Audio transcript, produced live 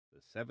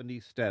70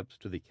 steps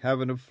to the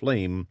cavern of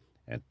flame,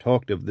 and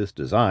talked of this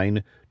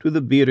design to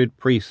the bearded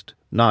priest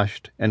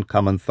Nasht and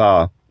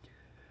Kamantha.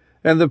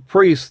 And the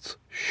priests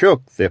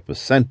shook their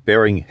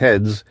percent-bearing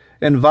heads,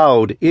 and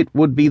vowed it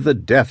would be the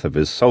death of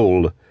his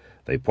soul.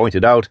 They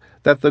pointed out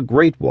that the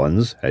great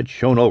ones had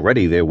shown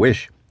already their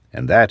wish,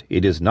 and that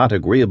it is not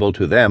agreeable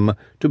to them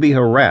to be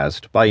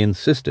harassed by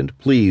insistent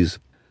pleas.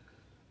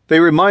 They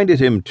reminded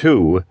him,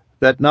 too,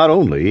 that not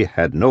only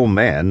had no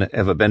man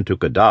ever been to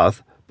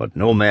Kadath, but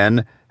no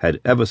man had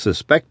ever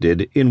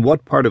suspected in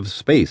what part of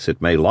space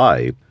it may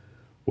lie,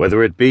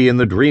 whether it be in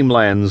the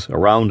dreamlands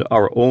around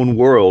our own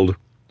world,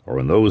 or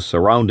in those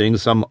surrounding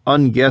some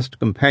unguessed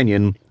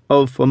companion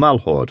of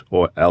Fomalhaut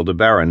or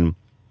Aldebaran.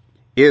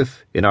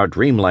 If, in our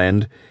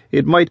dreamland,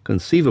 it might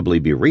conceivably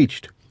be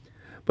reached,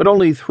 but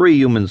only 3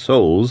 human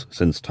souls,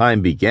 since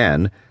time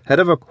began, had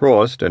ever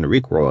crossed and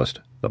recrossed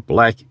the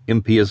black,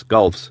 impious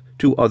gulfs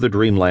to other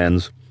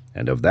dreamlands,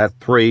 and of that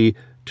 3,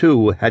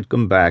 2 had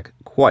come back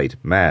quite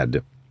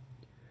mad.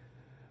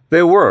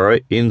 There were,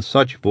 in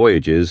such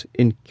voyages,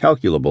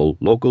 incalculable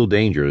local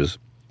dangers,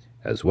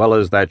 as well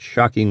as that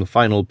shocking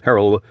final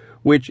peril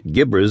which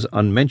gibbers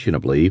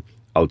unmentionably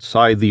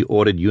outside the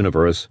ordered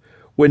universe,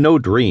 where no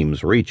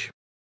dreams reach.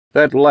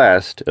 That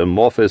last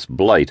amorphous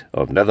blight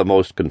of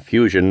nethermost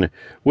confusion,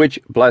 which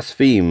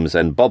blasphemes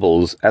and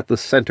bubbles at the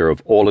center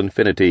of all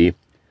infinity,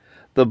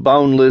 the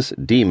boundless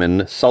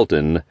demon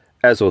Sultan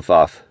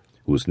Azothoth,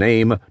 whose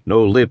name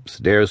no lips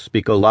dare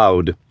speak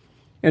aloud,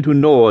 and who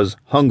gnaws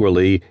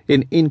hungrily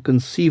in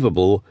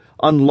inconceivable,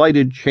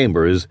 unlighted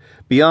chambers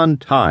beyond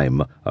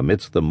time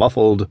amidst the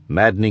muffled,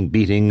 maddening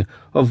beating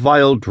of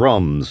vile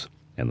drums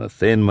and the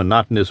thin,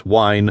 monotonous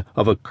whine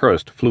of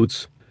accursed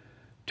flutes,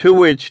 to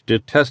which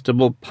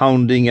detestable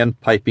pounding and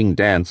piping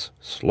dance,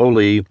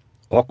 slowly,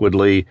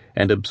 awkwardly,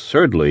 and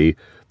absurdly,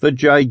 the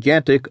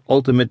gigantic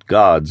ultimate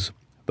gods,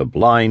 the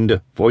blind,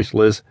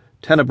 voiceless,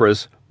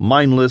 tenebrous,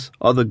 mindless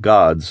other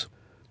gods,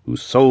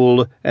 whose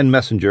soul and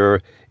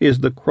messenger is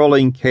the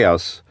crawling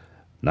chaos,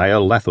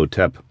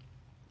 Nyarlathotep.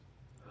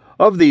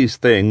 Of these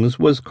things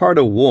was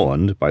Carter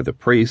warned by the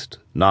priest,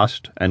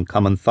 Nasht and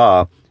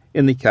Kamantha,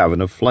 in the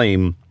cavern of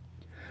flame.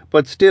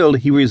 But still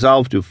he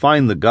resolved to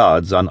find the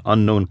gods on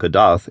unknown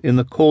Kadath in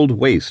the cold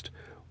waste,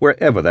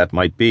 wherever that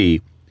might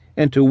be,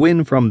 and to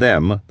win from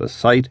them the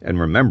sight and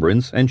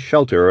remembrance and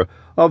shelter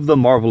of the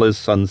marvelous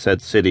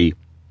sunset city.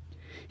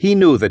 He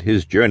knew that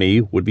his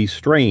journey would be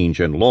strange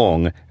and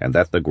long, and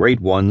that the great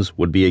ones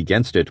would be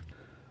against it.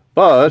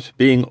 But,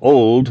 being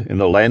old in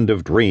the land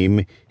of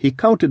dream, he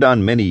counted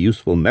on many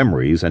useful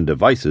memories and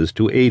devices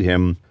to aid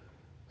him.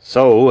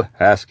 So,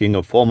 asking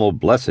a formal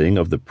blessing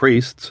of the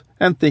priests,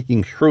 and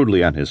thinking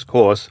shrewdly on his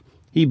course,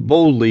 he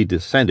boldly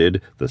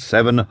descended the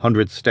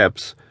 700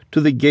 steps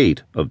to the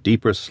gate of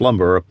deeper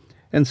slumber,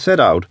 and set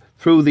out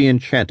through the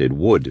enchanted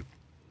wood.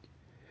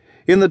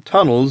 In the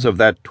tunnels of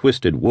that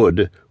twisted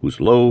wood, whose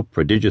low,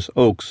 prodigious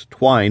oaks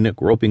twine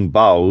groping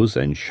boughs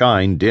and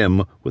shine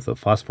dim with the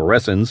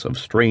phosphorescence of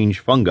strange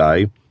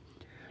fungi,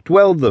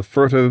 dwelled the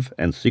furtive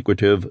and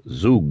secretive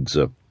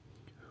Zoogs,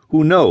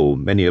 who know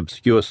many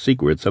obscure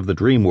secrets of the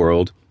dream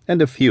world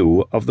and a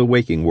few of the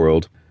waking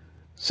world,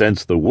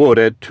 since the wood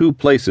at 2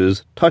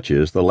 places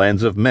touches the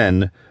lands of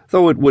men,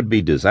 though it would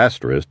be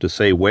disastrous to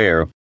say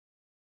where.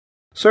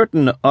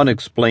 Certain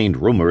unexplained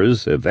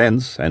rumors,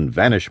 events, and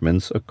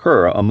vanishments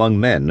occur among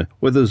men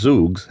where the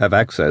Zoogs have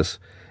access,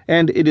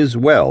 and it is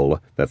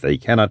well that they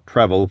cannot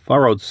travel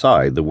far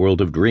outside the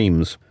world of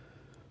dreams.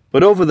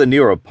 But over the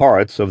nearer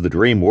parts of the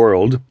dream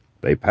world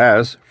they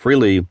pass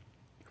freely,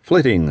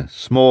 flitting,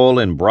 small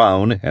and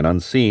brown and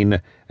unseen,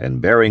 and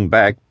bearing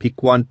back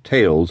piquant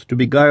tales to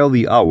beguile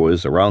the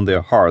hours around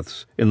their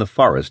hearths in the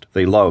forest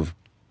they love.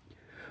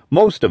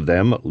 Most of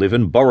them live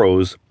in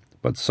burrows,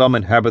 but some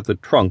inhabit the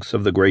trunks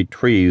of the great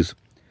trees,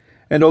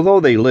 and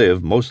although they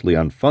live mostly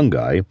on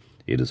fungi,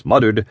 it is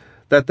muttered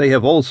that they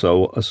have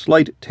also a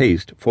slight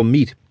taste for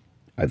meat,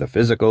 either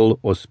physical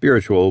or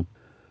spiritual,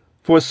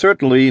 for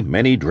certainly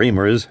many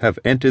dreamers have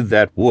entered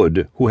that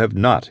wood who have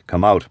not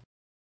come out.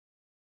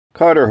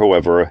 Carter,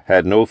 however,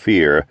 had no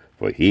fear,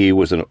 for he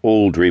was an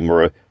old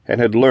dreamer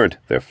and had learnt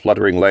their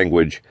fluttering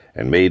language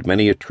and made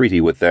many a treaty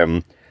with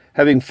them,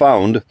 having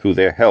found, through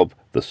their help,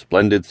 the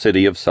splendid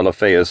city of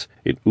Celophaeus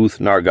in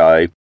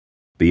Uth-Nargai,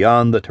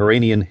 beyond the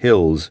Turanian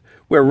hills,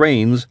 where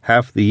reigns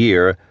half the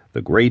year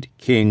the great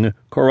king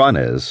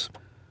Koranes,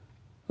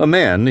 a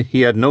man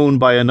he had known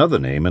by another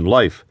name in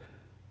life.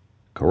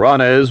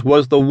 Koranes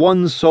was the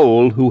one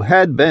soul who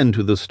had been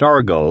to the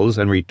Star-Gulls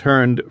and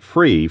returned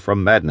free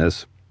from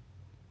madness.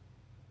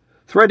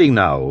 Threading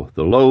now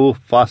the low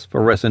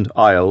phosphorescent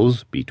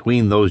aisles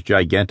between those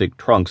gigantic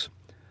trunks,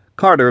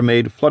 Carter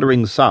made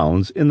fluttering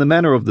sounds in the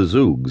manner of the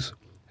Zoogs,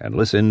 and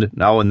listened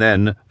now and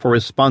then for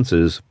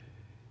responses.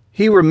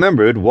 He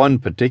remembered one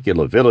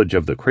particular village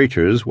of the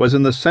creatures was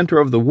in the center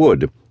of the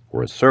wood,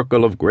 where a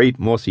circle of great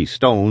mossy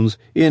stones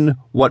in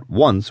what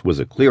once was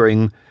a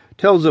clearing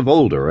tells of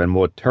older and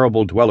more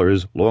terrible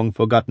dwellers long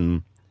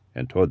forgotten,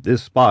 and toward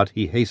this spot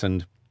he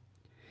hastened.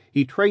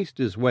 He traced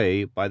his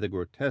way by the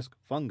grotesque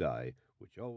fungi which